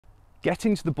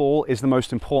Getting to the ball is the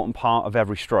most important part of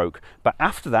every stroke, but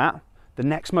after that, the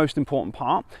next most important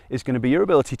part is going to be your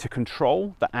ability to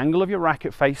control the angle of your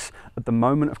racket face at the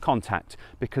moment of contact,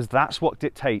 because that's what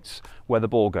dictates where the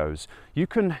ball goes. You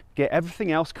can get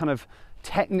everything else kind of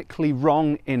technically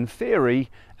wrong in theory,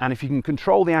 and if you can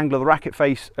control the angle of the racket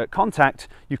face at contact,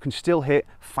 you can still hit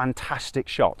fantastic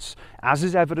shots, as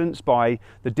is evidenced by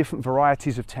the different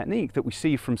varieties of technique that we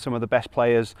see from some of the best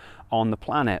players on the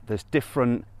planet. There's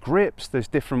different grips, there's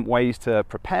different ways to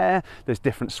prepare, there's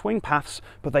different swing paths,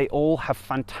 but they all have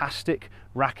fantastic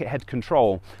racket head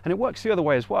control, and it works the other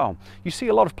way as well. You see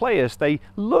a lot of players, they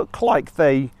look like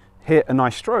they hit a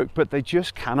nice stroke, but they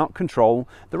just cannot control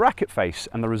the racket face,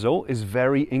 and the result is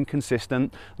very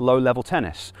inconsistent, low-level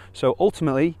tennis. So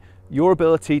ultimately, your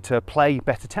ability to play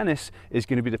better tennis is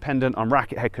going to be dependent on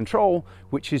racket head control,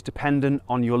 which is dependent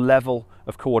on your level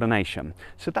of coordination.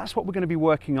 So that's what we're going to be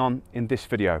working on in this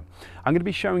video. I'm going to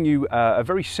be showing you a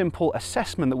very simple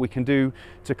assessment that we can do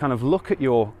to kind of look at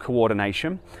your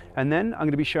coordination, and then I'm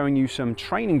going to be showing you some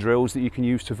training drills that you can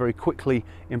use to very quickly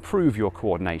improve your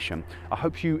coordination. I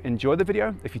hope you enjoy the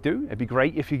video. If you do, it'd be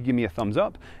great if you could give me a thumbs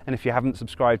up, and if you haven't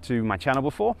subscribed to my channel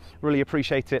before, really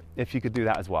appreciate it if you could do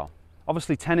that as well.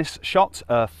 Obviously, tennis shots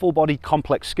are full body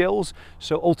complex skills,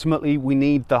 so ultimately we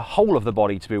need the whole of the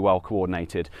body to be well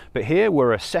coordinated. But here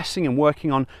we're assessing and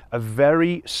working on a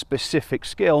very specific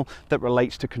skill that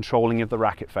relates to controlling of the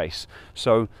racket face.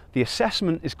 So the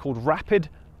assessment is called rapid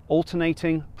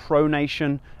alternating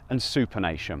pronation and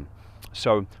supination.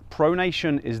 So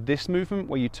pronation is this movement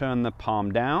where you turn the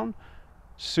palm down.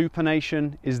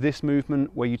 Supination is this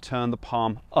movement where you turn the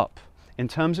palm up. In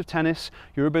terms of tennis,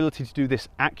 your ability to do this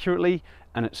accurately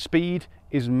and at speed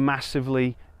is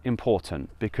massively important,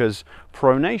 because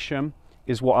pronation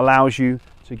is what allows you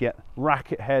to get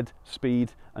racket head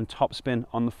speed and topspin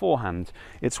on the forehand.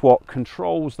 It's what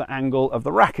controls the angle of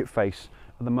the racket face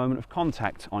at the moment of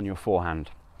contact on your forehand.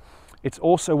 It's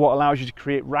also what allows you to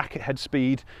create racket head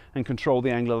speed and control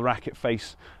the angle of the racket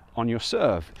face on your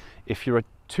serve. If you're a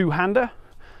two-hander,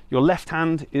 your left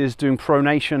hand is doing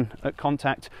pronation at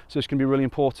contact, so it's going to be really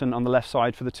important on the left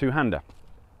side for the two-hander.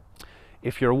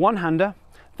 If you're a one-hander,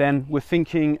 then we're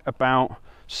thinking about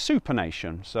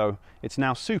supination. So it's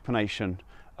now supination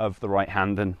of the right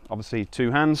hand, and obviously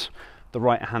two hands, the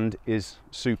right hand is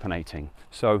supinating.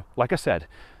 So like I said,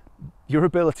 your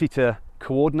ability to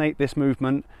coordinate this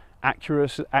movement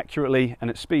accurately and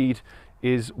at speed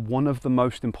is one of the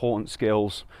most important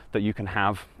skills that you can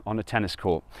have on a tennis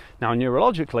court. Now,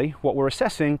 neurologically, what we're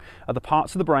assessing are the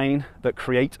parts of the brain that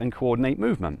create and coordinate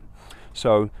movement.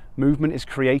 So movement is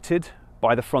created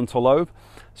by the frontal lobe.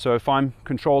 So if I'm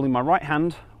controlling my right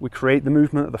hand, we create the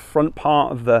movement of the front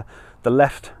part of the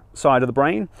left side of the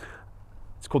brain.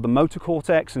 It's called the motor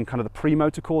cortex and kind of the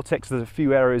premotor cortex. There's a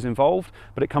few areas involved,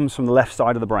 but it comes from the left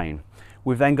side of the brain.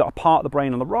 We've then got a part of the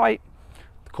brain on the right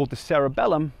called the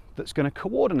cerebellum that's going to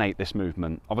coordinate this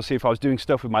movement. Obviously, if I was doing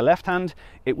stuff with my left hand,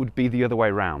 it would be the other way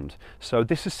around. So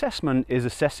this assessment is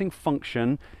assessing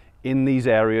function in these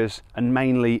areas, and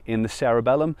mainly in the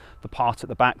cerebellum, the part at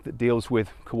the back that deals with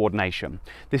coordination.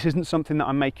 This isn't something that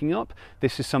I'm making up.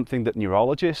 This is something that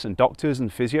neurologists and doctors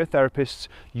and physiotherapists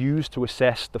use to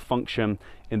assess the function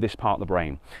in this part of the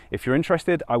brain. If you're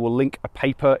interested, I will link a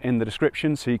paper in the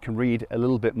description so you can read a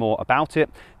little bit more about it.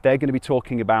 They're going to be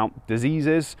talking about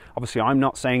diseases. Obviously, I'm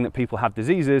not saying that people have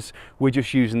diseases. We're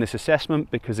just using this assessment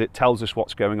because it tells us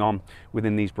what's going on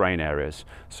within these brain areas.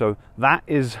 So that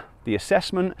is the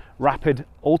assessment: rapid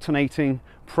alternating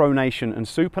pronation and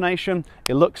supination.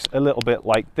 It looks a little bit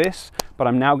like this, but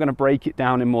I'm now going to break it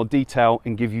down in more detail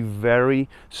and give you very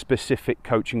specific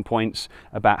coaching points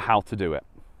about how to do it.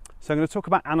 So I'm going to talk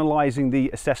about analysing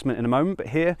the assessment in a moment, but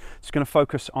here it's going to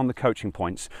focus on the coaching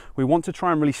points. We want to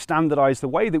try and really standardise the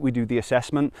way that we do the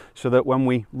assessment so that when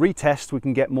we retest, we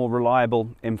can get more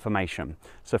reliable information.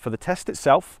 So for the test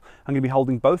itself, I'm going to be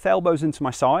holding both elbows into my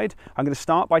side. I'm going to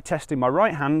start by testing my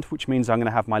right hand, which means I'm going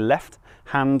to have my left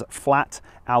hand flat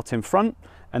out in front,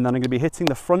 and then I'm going to be hitting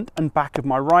the front and back of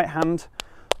my right hand,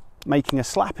 making a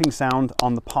slapping sound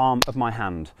on the palm of my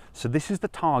hand. So this is the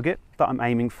target that I'm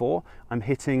aiming for. I'm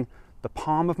hitting the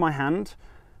palm of my hand.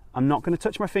 I'm not going to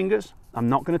touch my fingers. I'm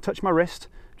not going to touch my wrist.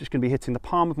 I'm just going to be hitting the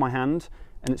palm of my hand,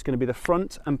 and it's going to be the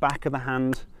front and back of the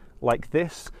hand like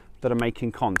this that are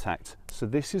making contact. So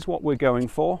this is what we're going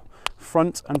for.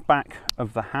 Front and back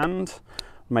of the hand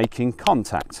making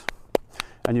contact.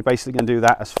 And you're basically going to do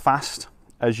that as fast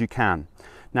as you can.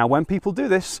 Now, when people do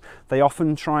this, they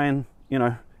often try and,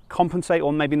 compensate,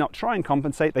 or maybe not try and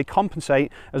compensate, they compensate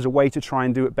as a way to try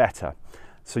and do it better.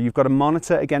 So you've got to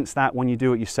monitor against that when you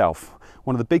do it yourself.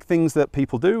 One of the big things that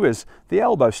people do is the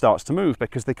elbow starts to move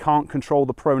because they can't control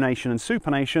the pronation and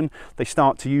supination. They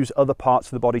start to use other parts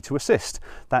of the body to assist.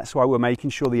 That's why we're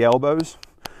making sure the elbows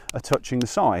are touching the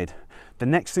side. The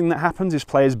next thing that happens is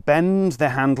players bend their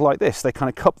hand like this. They kind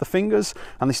of cup the fingers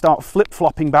and they start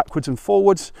flip-flopping backwards and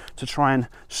forwards to try and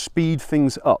speed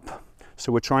things up.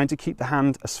 So we're trying to keep the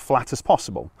hand as flat as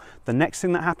possible. The next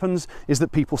thing that happens is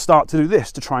that people start to do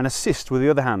this to try and assist with the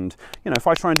other hand. You know, if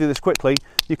I try and do this quickly,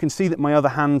 you can see that my other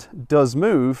hand does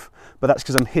move, but that's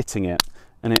because I'm hitting it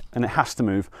and it has to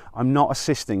move. I'm not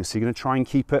assisting, so you're going to try and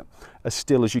keep it as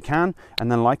still as you can.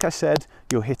 And then, like I said,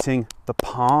 you're hitting the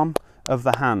palm of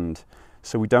the hand.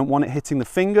 So we don't want it hitting the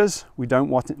fingers, we don't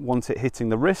want it hitting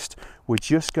the wrist, we're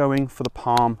just going for the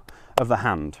palm of the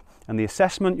hand. And the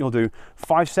assessment, you'll do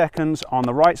 5 seconds on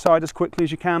the right side as quickly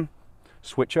as you can,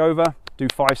 switch over, do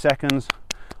 5 seconds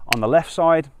on the left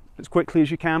side as quickly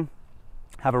as you can,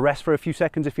 have a rest for a few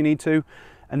seconds if you need to,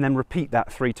 and then repeat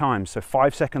that 3 times. So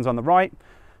 5 seconds on the right,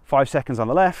 5 seconds on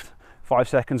the left, 5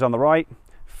 seconds on the right,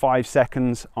 5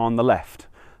 seconds on the left.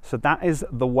 So that is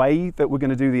the way that we're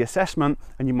going to do the assessment,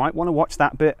 and you might want to watch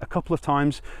that bit a couple of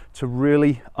times to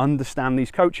really understand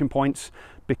these coaching points,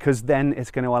 because then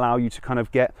it's going to allow you to kind of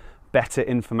get better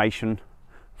information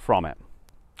from it.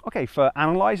 Okay, for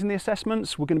analysing the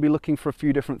assessments, we're going to be looking for a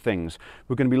few different things.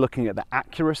 We're going to be looking at the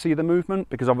accuracy of the movement,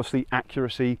 because obviously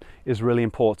accuracy is really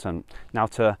important. Now,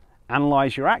 to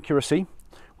analyse your accuracy,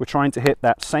 we're trying to hit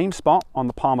that same spot on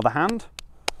the palm of the hand.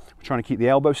 We're trying to keep the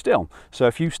elbow still. So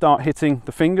if you start hitting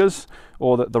the fingers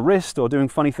or the wrist or doing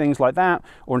funny things like that,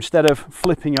 or instead of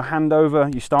flipping your hand over,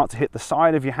 you start to hit the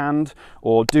side of your hand,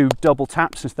 or do double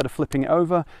taps instead of flipping it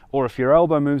over, or if your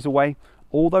elbow moves away,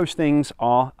 all those things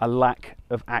are a lack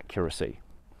of accuracy.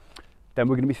 Then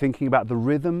we're going to be thinking about the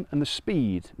rhythm and the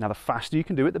speed. Now, the faster you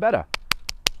can do it, the better.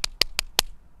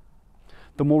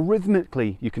 The more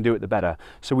rhythmically you can do it, the better.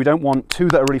 So we don't want 2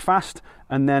 that are really fast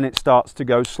and then it starts to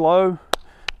go slow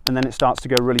and then it starts to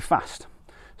go really fast.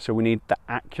 So we need the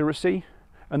accuracy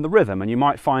and the rhythm, and you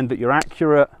might find that you're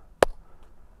accurate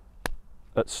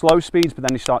at slow speeds, but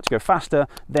then you start to go faster,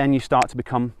 then you start to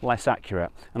become less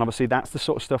accurate. And obviously that's the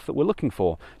sort of stuff that we're looking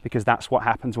for, because that's what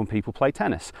happens when people play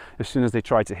tennis. As soon as they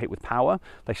try to hit with power,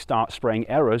 they start spraying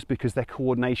errors because their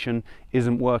coordination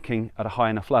isn't working at a high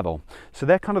enough level. So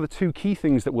they're kind of the 2 key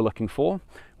things that we're looking for.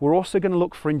 We're also going to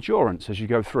look for endurance as you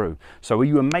go through. So are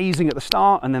you amazing at the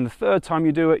start, and then the 3rd time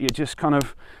you do it, you're just kind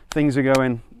of, things are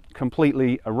going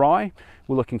completely awry?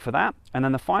 We're looking for that. And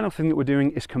then the final thing that we're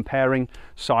doing is comparing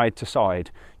side to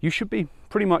side. You should be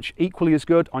pretty much equally as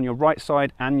good on your right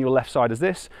side and your left side as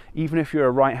this, even if you're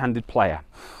a right-handed player.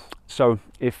 So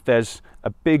if there's a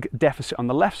big deficit on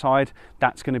the left side,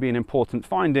 that's going to be an important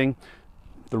finding.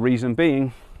 The reason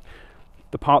being,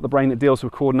 the part of the brain that deals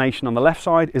with coordination on the left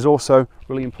side is also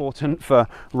really important for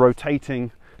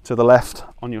rotating to the left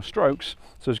on your strokes.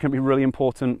 So it's going to be really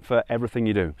important for everything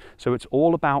you do. So it's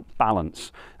all about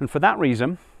balance. And for that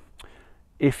reason,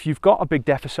 if you've got a big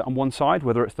deficit on one side,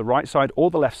 whether it's the right side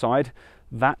or the left side,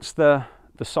 that's the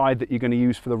side that you're going to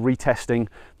use for the retesting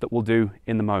that we'll do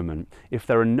in the moment. If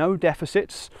there are no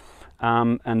deficits,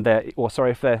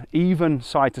 if they're even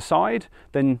side to side,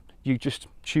 then you just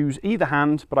choose either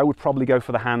hand, but I would probably go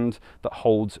for the hand that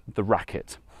holds the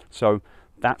racket. So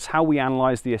that's how we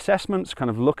analyze the assessments.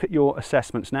 Kind of look at your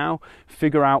assessments now,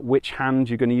 figure out which hand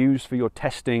you're going to use for your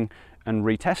testing and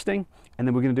retesting, and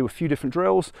then we're going to do a few different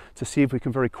drills to see if we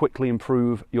can very quickly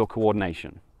improve your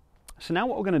coordination. So now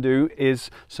what we're going to do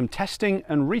is some testing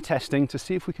and retesting to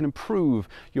see if we can improve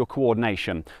your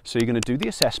coordination. So you're going to do the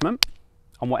assessment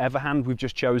on whatever hand we've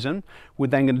just chosen. We're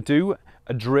then going to do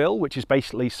a drill, which is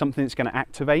basically something that's going to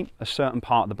activate a certain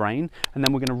part of the brain, and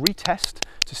then we're going to retest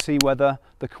to see whether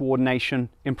the coordination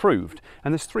improved.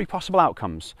 And there's 3 possible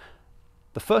outcomes.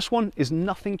 The first one is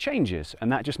nothing changes,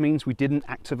 and that just means we didn't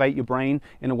activate your brain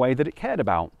in a way that it cared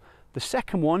about. The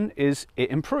second one is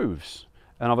it improves.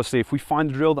 And obviously, if we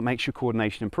find a drill that makes your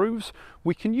coordination improves,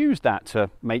 we can use that to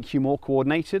make you more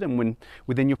coordinated and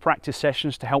within your practice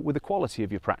sessions to help with the quality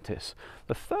of your practice.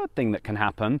 The third thing that can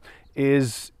happen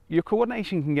is your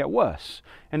coordination can get worse.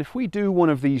 And if we do one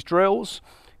of these drills,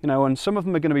 you know, and some of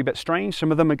them are going to be a bit strange,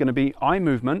 some of them are going to be eye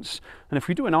movements, and if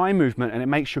we do an eye movement and it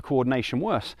makes your coordination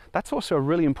worse, that's also a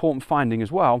really important finding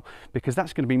as well, because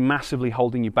that's going to be massively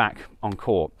holding you back on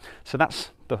court. So that's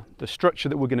the structure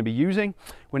that we're going to be using.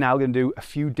 We're now going to do a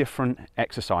few different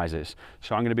exercises.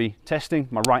 So I'm going to be testing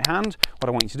my right hand. What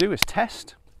I want you to do is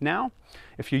test now.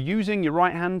 If you're using your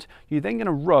right hand, you're then going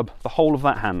to rub the whole of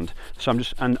that hand. So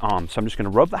and arm. So I'm just going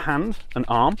to rub the hand and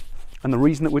arm And the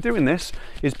reason that we're doing this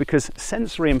is because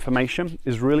sensory information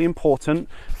is really important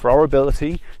for our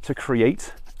ability to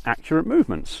create accurate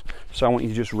movements. So I want you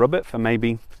to just rub it for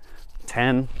maybe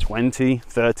 10, 20,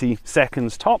 30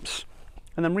 seconds tops,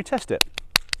 and then retest it.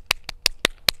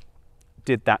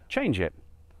 Did that change it?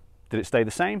 Did it stay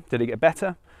the same? Did it get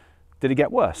better? Did it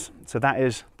get worse? So that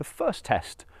is the first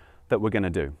test that we're going to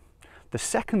do. The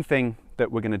second thing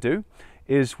that we're going to do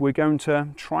is we're going to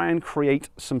try and create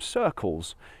some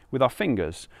circles with our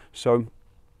fingers. So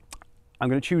I'm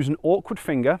going to choose an awkward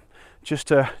finger just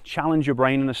to challenge your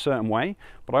brain in a certain way,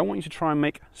 but I want you to try and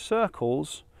make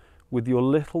circles with your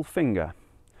little finger.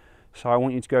 So I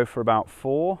want you to go for about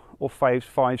 4 or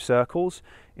 5 circles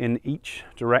in each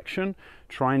direction,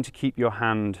 trying to keep your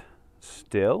hand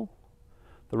still,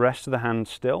 the rest of the hand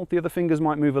still. The other fingers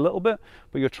might move a little bit,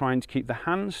 but you're trying to keep the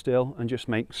hand still and just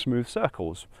make smooth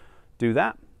circles. Do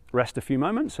that, rest a few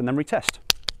moments, and then retest.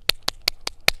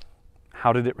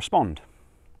 How did it respond?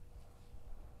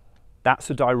 That's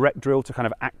a direct drill to kind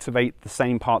of activate the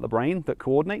same part of the brain that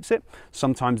coordinates it.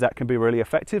 Sometimes that can be really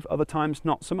effective, other times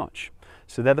not so much.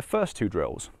 So they're the first 2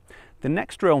 drills. The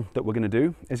next drill that we're going to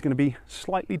do is going to be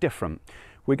slightly different.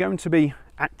 We're going to be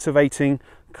activating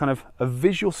kind of a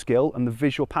visual skill and the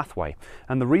visual pathway.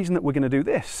 And the reason that we're going to do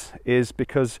this is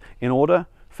because in order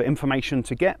for information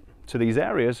to get to these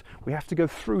areas, we have to go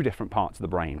through different parts of the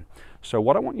brain. So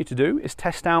what I want you to do is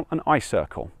test out an eye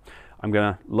circle. I'm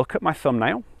going to look at my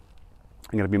thumbnail.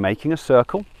 I'm going to be making a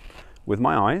circle with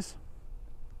my eyes.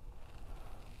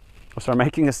 So I'm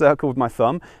making a circle with my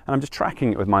thumb, and I'm just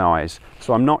tracking it with my eyes.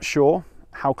 So I'm not sure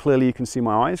how clearly you can see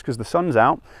my eyes because the sun's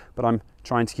out, but I'm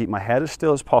trying to keep my head as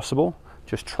still as possible,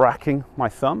 just tracking my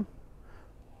thumb,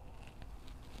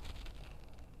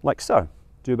 like so.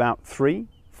 Do about 3,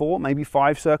 4, maybe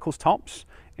 5 circles tops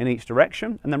in each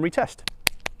direction, and then retest.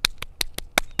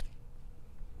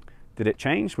 Did it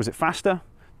change? Was it faster?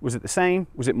 Was it the same?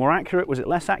 Was it more accurate? Was it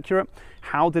less accurate?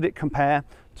 How did it compare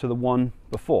to the one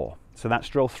before? So that's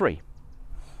drill 3.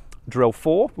 Drill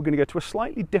 4, we're going to go to a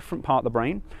slightly different part of the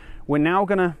brain. We're now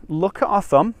going to look at our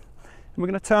thumb, and we're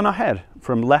going to turn our head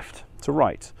from left to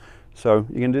right. So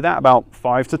you're going to do that about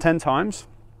 5 to 10 times.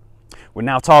 We're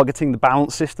now targeting the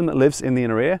balance system that lives in the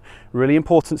inner ear. Really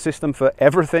important system for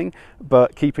everything,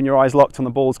 but keeping your eyes locked on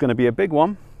the ball is going to be a big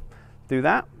one. Do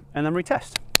that, and then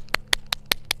retest.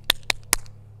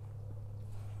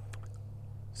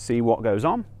 See what goes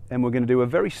on, and we're going to do a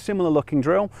very similar looking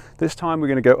drill. This time we're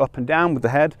going to go up and down with the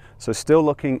head, so still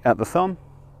looking at the thumb.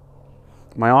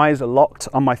 My eyes are locked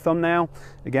on my thumbnail.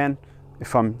 Again,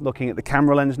 if I'm looking at the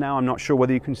camera lens now, I'm not sure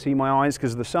whether you can see my eyes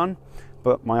because of the sun,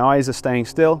 but my eyes are staying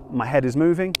still, my head is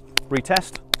moving.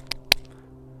 Retest,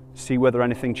 see whether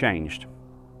anything changed.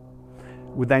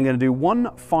 We're then going to do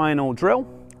one final drill,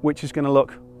 which is going to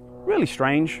look really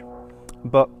strange,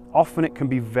 but often it can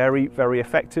be very, very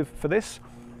effective for this.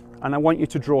 And I want you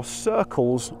to draw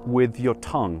circles with your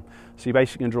tongue. So you're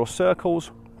basically going to draw circles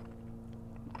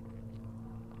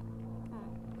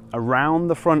around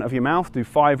the front of your mouth. Do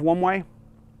 5 one way,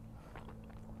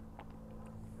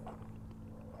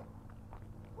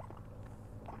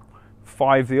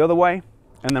 5 the other way,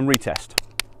 and then retest.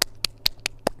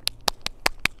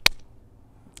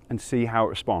 And see how it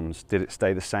responds. Did it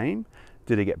stay the same?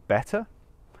 Did it get better?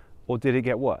 Or did it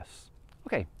get worse?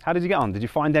 Okay, how did you get on? Did you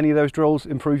find any of those drills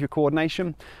improve your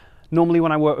coordination? Normally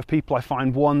when I work with people, I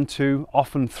find 1, 2,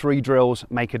 often 3 drills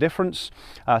make a difference.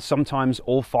 Sometimes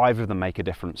all 5 of them make a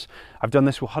difference. I've done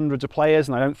this with hundreds of players,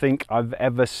 and I don't think I've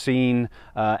ever seen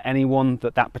anyone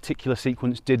that particular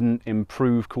sequence didn't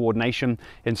improve coordination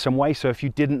in some way. So if you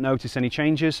didn't notice any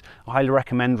changes, I highly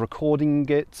recommend recording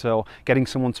it or getting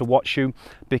someone to watch you,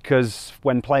 because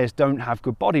when players don't have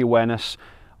good body awareness,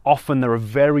 often there are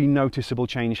very noticeable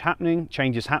changes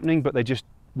happening, but they just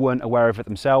weren't aware of it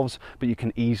themselves, but you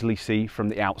can easily see from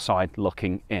the outside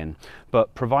looking in.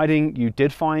 But providing you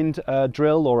did find a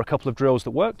drill or a couple of drills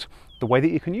that worked, the way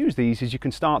that you can use these is you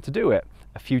can start to do it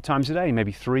a few times a day,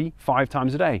 maybe 3, 5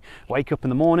 times a day. Wake up in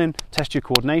the morning, test your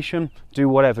coordination, do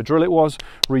whatever drill it was,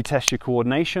 retest your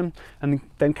coordination, and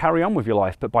then carry on with your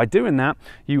life. But by doing that,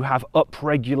 you have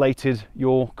upregulated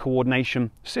your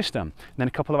coordination system. And then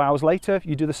a couple of hours later,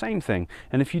 you do the same thing.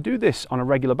 And if you do this on a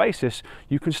regular basis,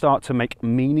 you can start to make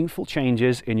meaningful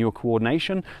changes in your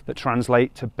coordination that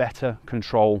translate to better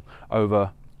control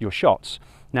over your shots.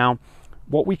 Now,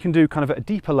 what we can do kind of at a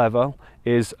deeper level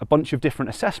is a bunch of different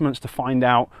assessments to find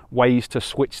out ways to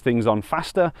switch things on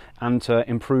faster and to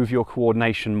improve your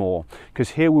coordination more.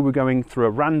 Because here we were going through a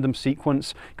random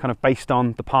sequence kind of based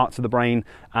on the parts of the brain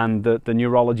and the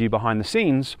neurology behind the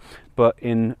scenes, but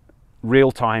in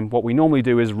real time. What we normally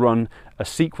do is run a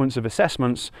sequence of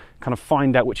assessments, kind of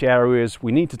find out which areas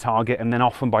we need to target, and then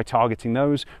often by targeting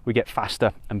those, we get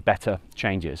faster and better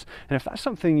changes. And if that's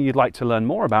something you'd like to learn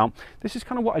more about, this is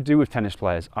kind of what I do with tennis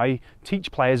players. I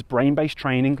teach players brain-based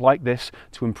training like this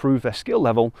to improve their skill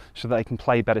level so that they can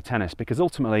play better tennis, because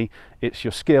ultimately it's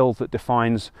your skill that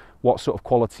defines what sort of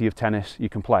quality of tennis you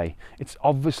can play. It's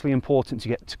obviously important to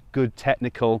get good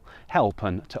technical help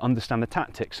and to understand the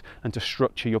tactics and to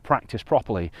structure your practice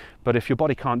properly. But if your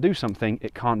body can't do something,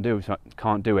 it can't do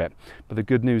it. But the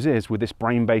good news is, with this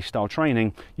brain-based style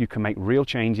training, you can make real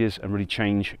changes and really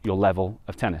change your level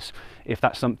of tennis. If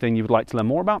that's something you would like to learn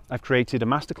more about, I've created a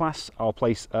masterclass. I'll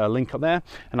place a link up there,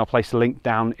 and I'll place a link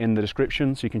down in the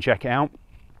description so you can check it out.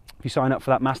 If you sign up for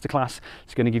that masterclass,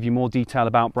 it's going to give you more detail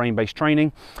about brain-based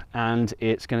training, and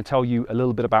it's going to tell you a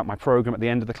little bit about my program at the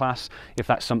end of the class. If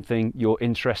that's something you're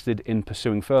interested in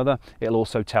pursuing further, it'll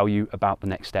also tell you about the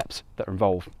next steps that are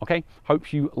involved. Okay,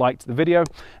 hope you liked the video.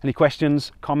 Any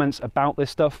questions, comments about this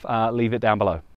stuff, leave it down below.